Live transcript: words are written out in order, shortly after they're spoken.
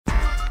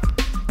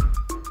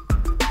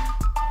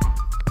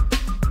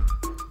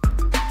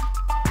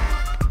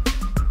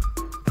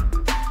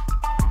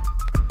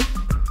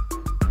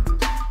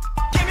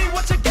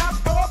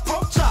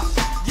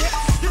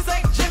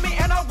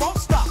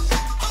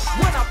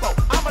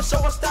I'ma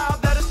show a style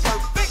that is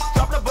perfect.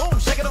 Dropping a boom,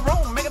 shaking the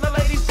room, making the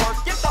ladies work.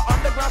 Get the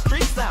underground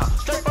street sound,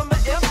 straight from the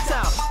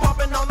M-town.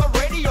 Popping on the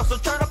radio, so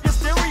turn up your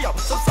stereo.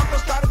 Some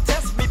suckers try to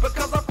test me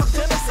because I'm from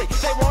Tennessee.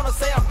 They wanna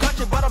say I'm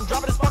country, but I'm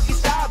dropping this funky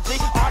style, G.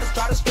 Artists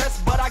try to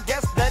stress, but I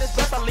guess that it's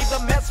best I leave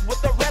the mess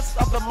with the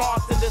rest of the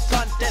marks in this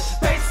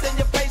contest. Face in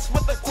your face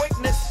with the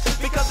quickness,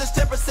 because it's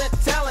 10%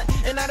 talent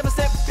and 90%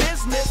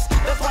 business.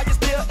 That's why you're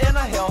still in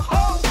a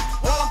hellhole.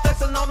 While I'm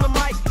flexing on the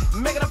mic,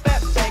 making a fat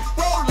bank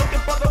roll,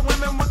 looking for the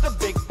women with the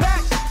big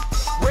back.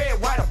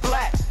 Red, white, or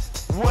black,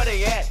 where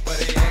they at? Where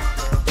they at,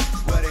 girl?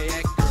 Where they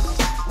at, girl?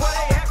 Where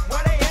they at?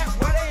 Where they at?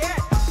 Where they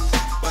at?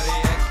 Where they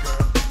at,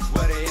 girl?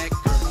 Where they at,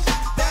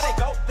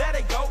 girl? There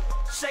they go,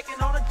 shaking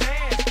on the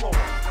dance floor.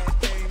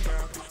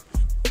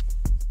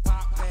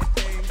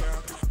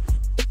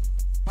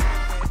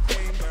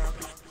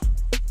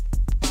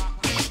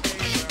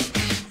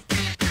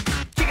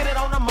 Kicking it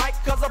on the mic,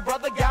 cause a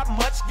brother got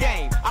much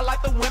game. I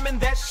like the women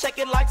that shake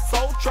it like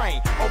Soul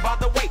Train. Oh, by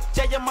the way,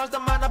 tell your mom's the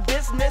mind of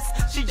business.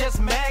 She just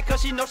mad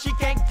cause she knows she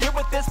can't get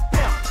with this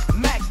pimp.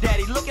 Mac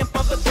Daddy looking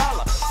for the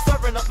dollar,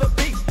 serving up the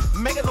beat,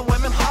 making the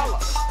women holler.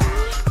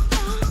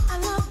 I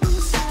love you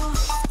so.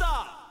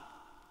 Stop!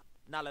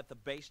 Now let the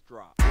bass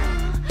drop.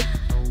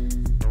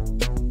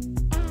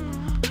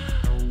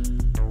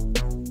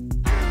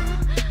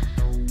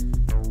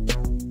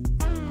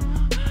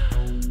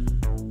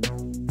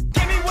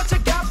 Give me what you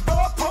got for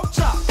a pork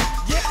chop.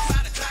 Yes.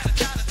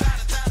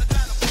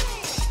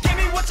 Give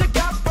me what you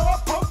got for a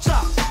pork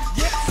chop.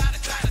 Yes.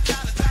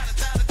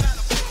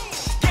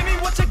 Give me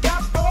what you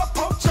got for a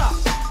pork chop.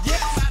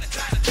 Yes.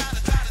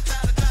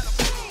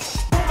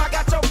 Boom, I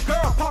got your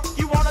girl, punk,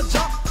 you wanna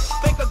jump?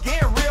 Think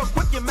again real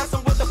quick, you're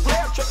messing with the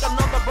player trick.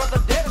 Another brother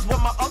dead is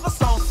what my other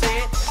song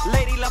said.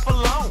 Lady left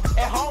alone,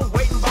 at home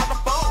waiting by the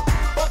phone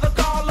for the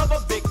call of a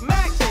Big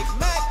Mac. Big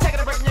Mac, taking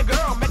a break from your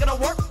girl, making her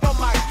work for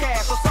my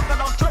cash. So sucker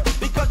don't trip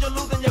because you're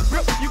losing your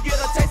grip. You get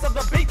a taste of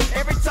the beat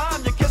every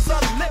time you kiss her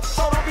lips.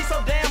 So don't be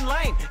so damn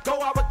lame,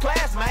 go out with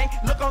class, man.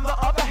 Look on the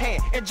other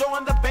hand,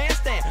 enjoying the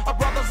bandstand. Our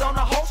brothers on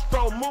the host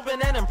road,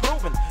 moving and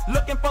improving,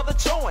 looking for the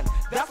chewing.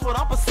 That's what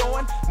I'm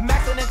pursuing.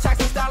 Maxing and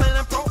taxing, styling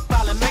and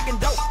profiling, making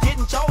dope,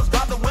 getting chose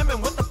by the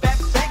women with the fat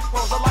bank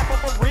rolls. A life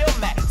of a real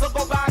Mac, so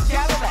go buy a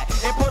Cadillac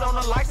and put on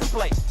a license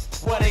plate.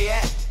 Where they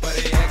at? Where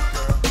they at,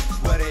 girl?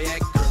 Where they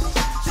at, girl?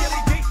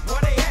 Chili deep,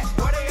 where they at?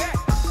 Where they at?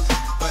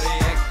 Where they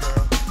at,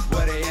 girl?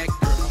 Where they at,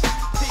 girl?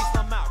 Peace,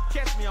 I'm out.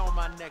 Catch me on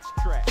my next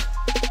track.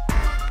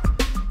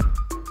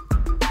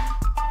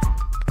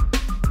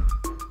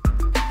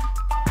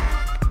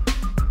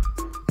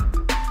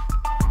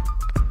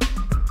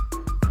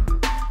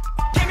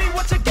 Give me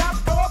what you got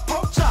for a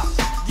pork chop.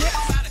 Yes.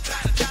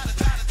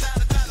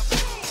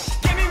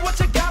 Give me what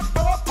you got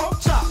for a pork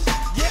chop.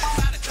 Yes.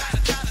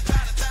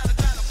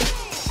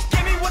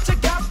 Give me what you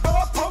got for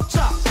a pork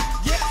chop.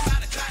 Yes.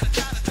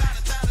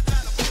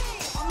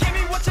 Give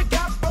me what you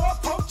got for a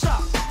pork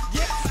chop.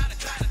 Yes.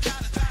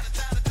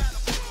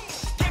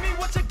 Give me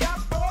what you got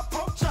for a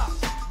pork chop.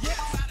 Yes.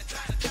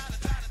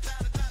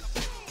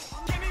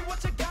 Give me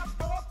what you got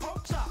for a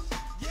pork chop.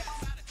 Yes.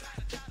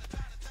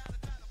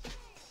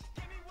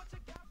 Give me what you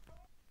got for.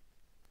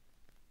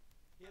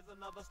 Here's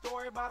another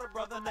story about a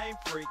brother named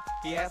Freak.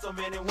 He had so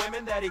many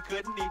women that he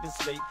couldn't even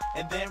sleep.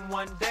 And then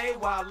one day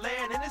while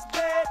laying in his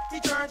bed, he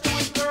turned to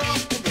his girl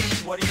and this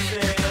is what he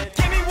said.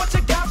 Give me what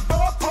you got for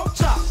a pork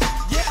chop.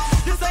 Yes,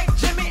 this ain't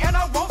Gimme and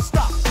I won't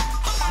stop.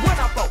 When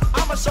I float,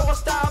 I'ma show a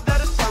style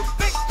that is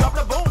perfect.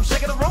 Dropping a boom,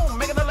 shaking the room,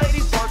 making the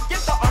ladies work. Get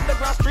the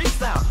underground street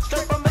sound,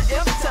 straight from the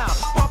M-town.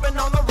 Popping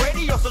on the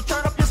radio, so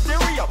turn up your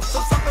stereo.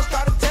 Some suckers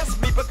try to test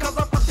me because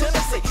I'm from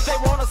Tennessee. They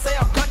wanna say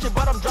I'm country,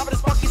 but I'm dropping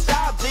this funky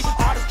style, G.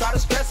 Artists try to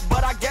stress,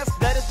 but I guess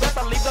that it's best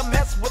I leave the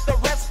mess with the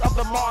rest of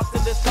the marks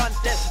in this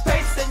contest.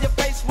 Face in your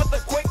face with the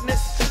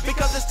quickness,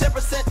 because it's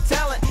 10%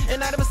 talent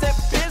and 90%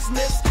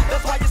 business.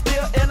 That's why you're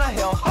still in a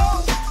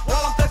hellhole.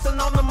 While I'm flexing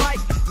on the mic,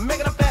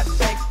 making a fat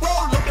bank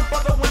roll, looking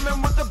for the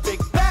women with the big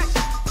back.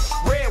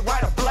 Red,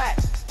 white, or black,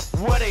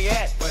 where they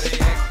at? Where they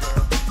at,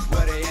 girl?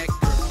 Where they at,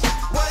 girl?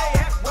 Where they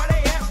at? Where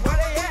they at? Where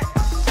they at?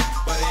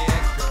 Where they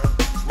at, girl?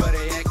 Where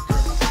they at,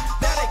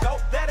 girl?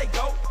 There they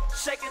go,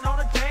 shaking on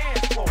the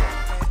dance floor.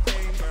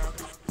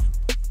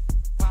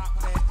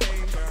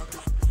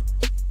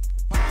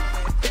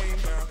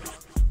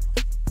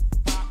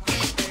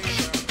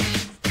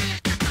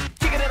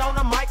 Kicking it on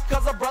the mic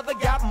cause a brother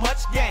got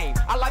much game.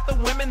 I like the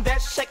women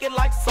that shake it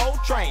like Soul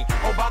Train.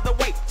 Oh, by the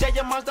way, tell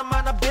your mom's the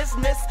mind of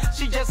business.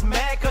 She just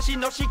mad cause she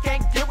knows she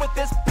can't get with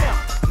this pimp.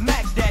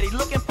 Mac Daddy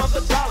looking for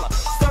the dollar,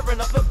 serving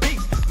up the beat,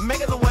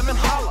 making the women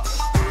holler.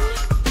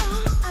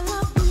 I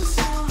love you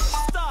so.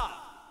 Stop!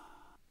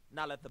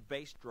 Now let the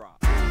bass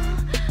drop.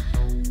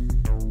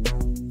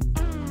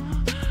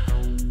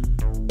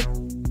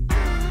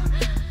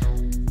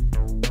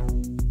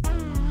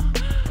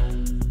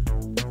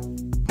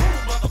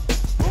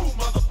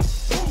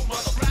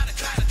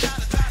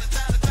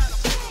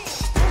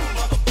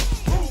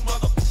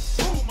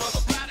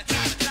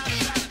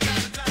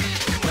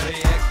 Where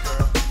they at,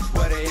 girl?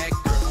 Where they at,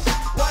 girl?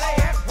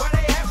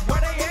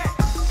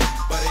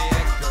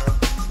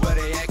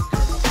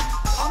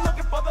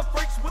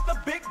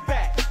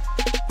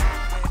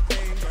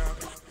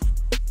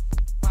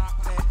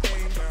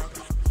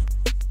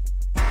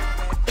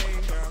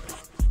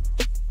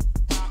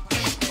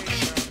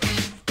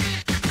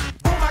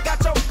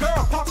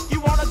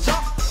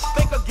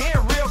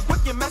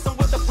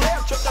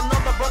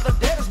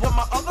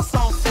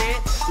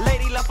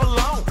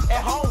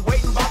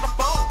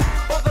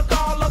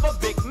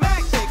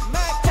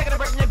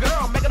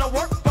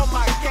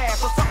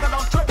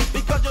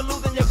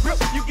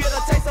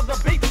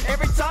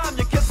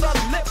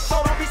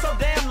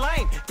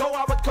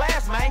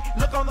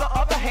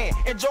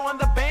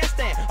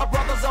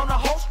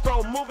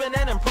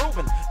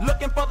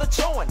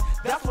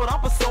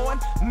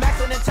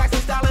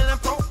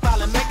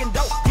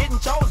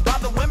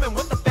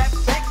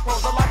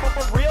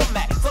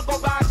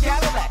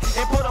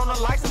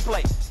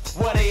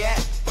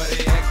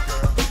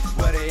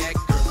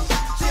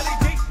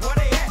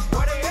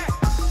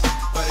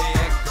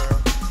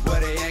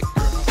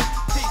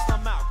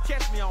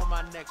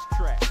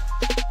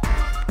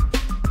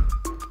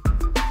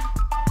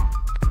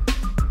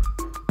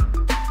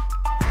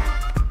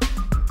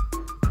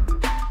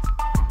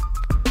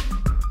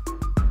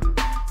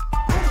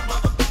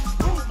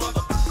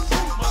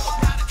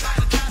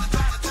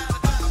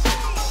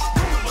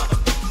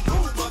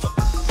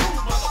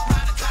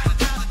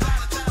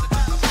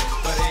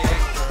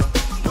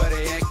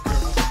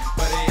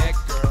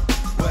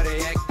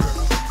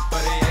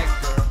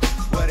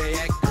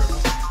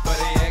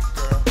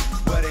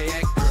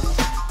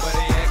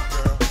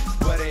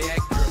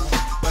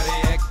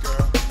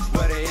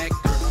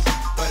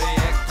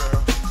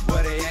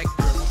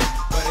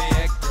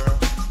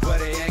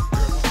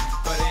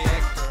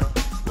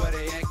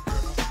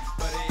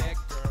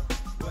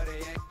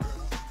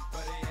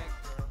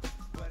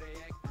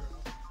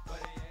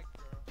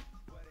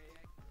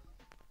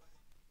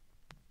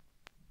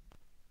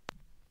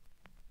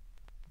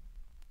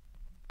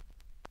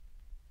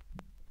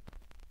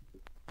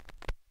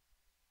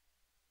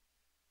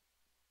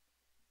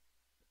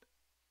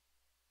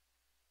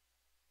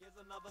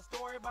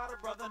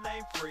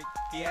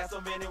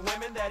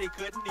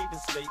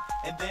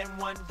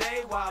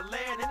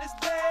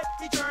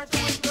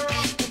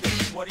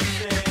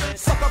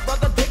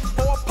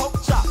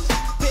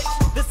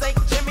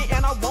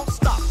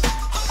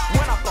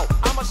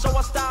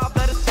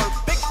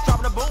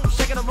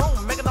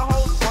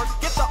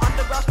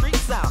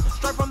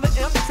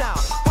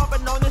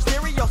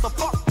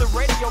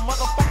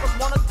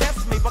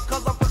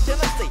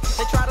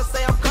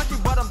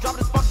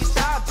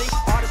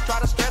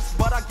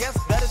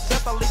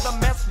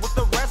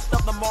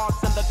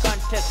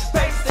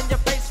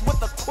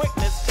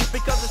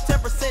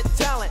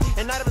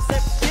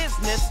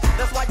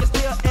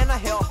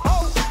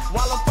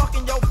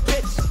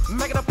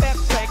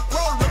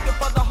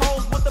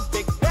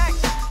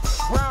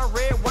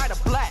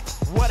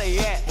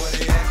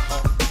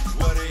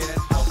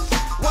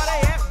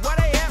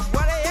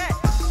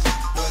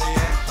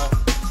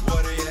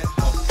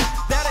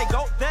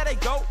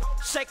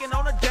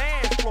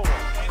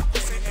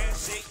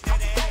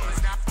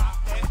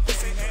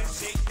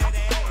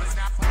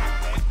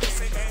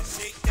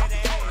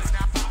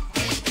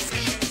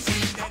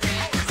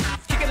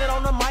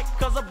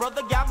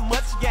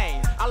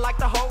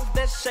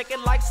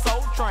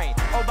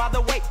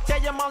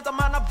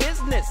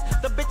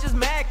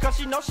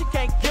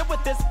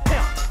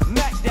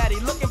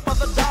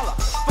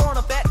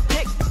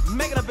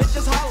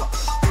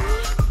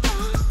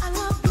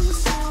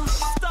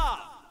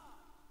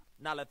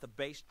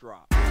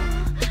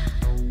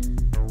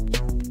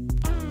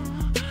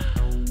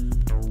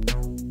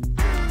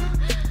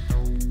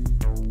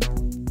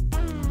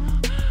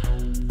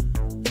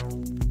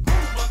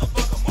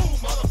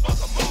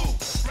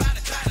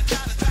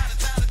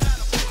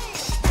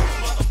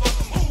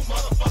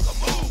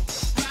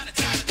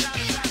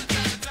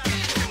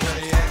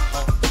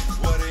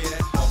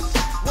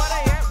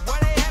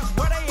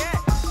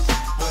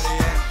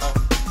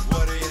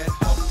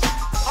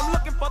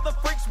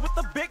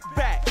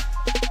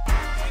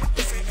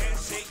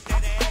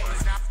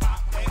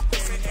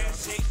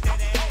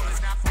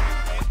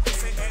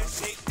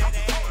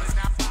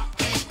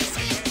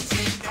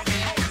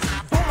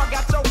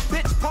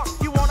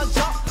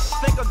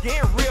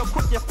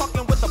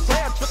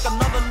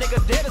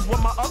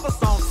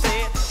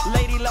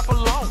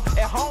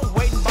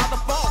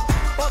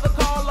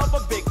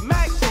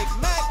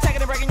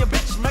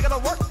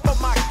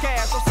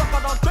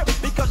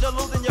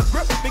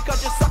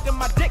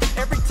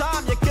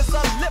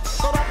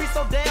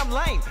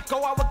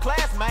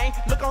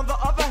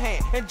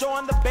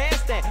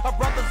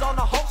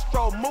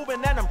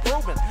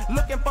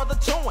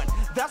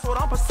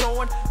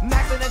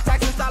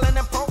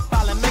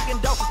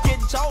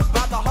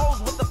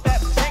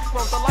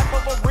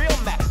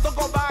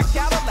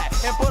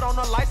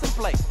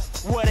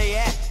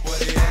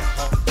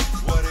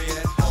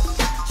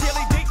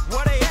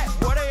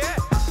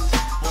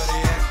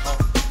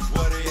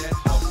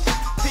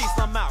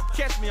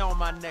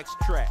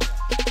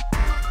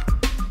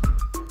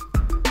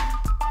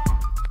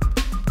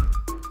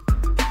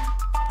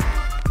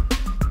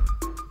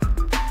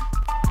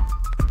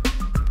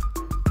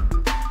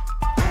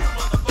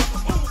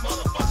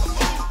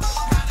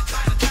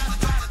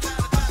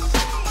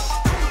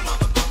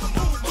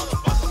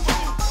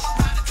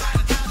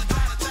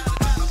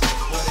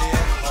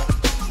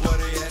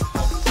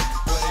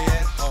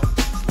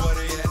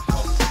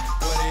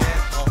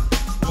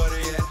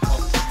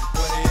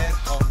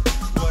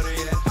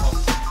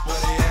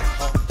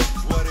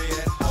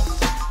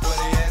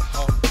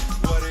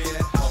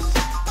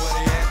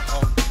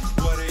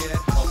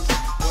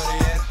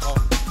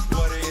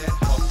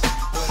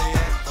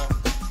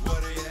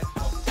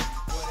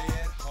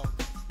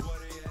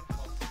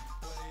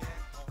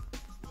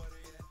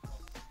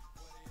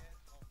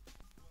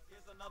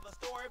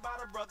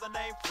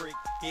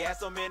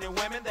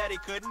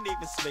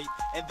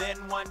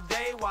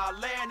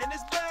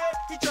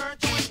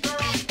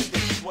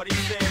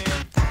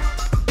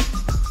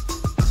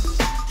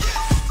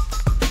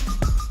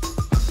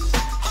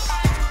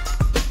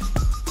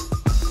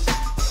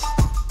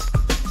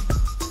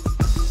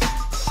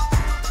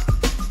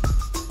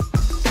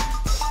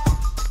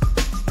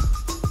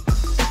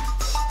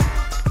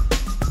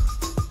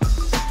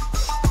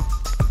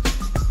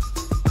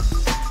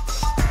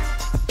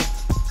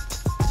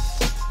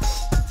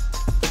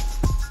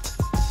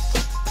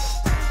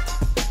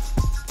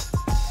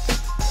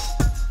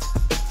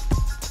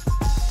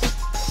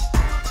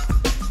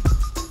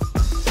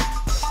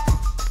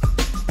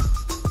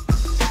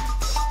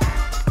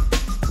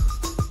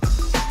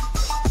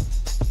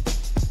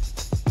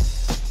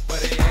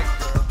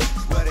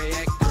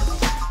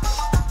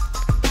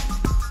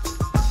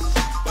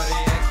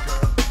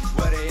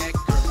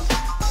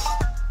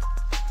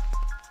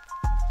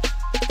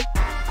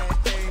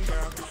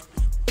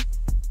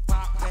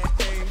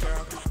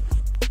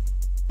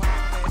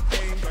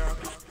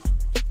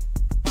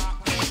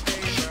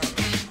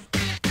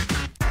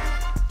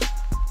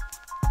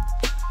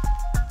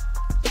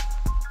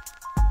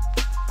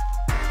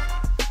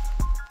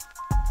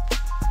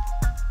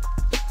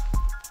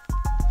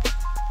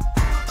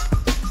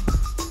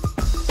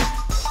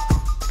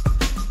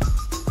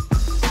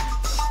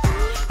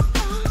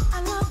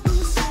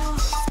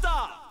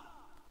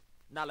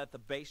 let the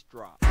bass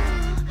drop.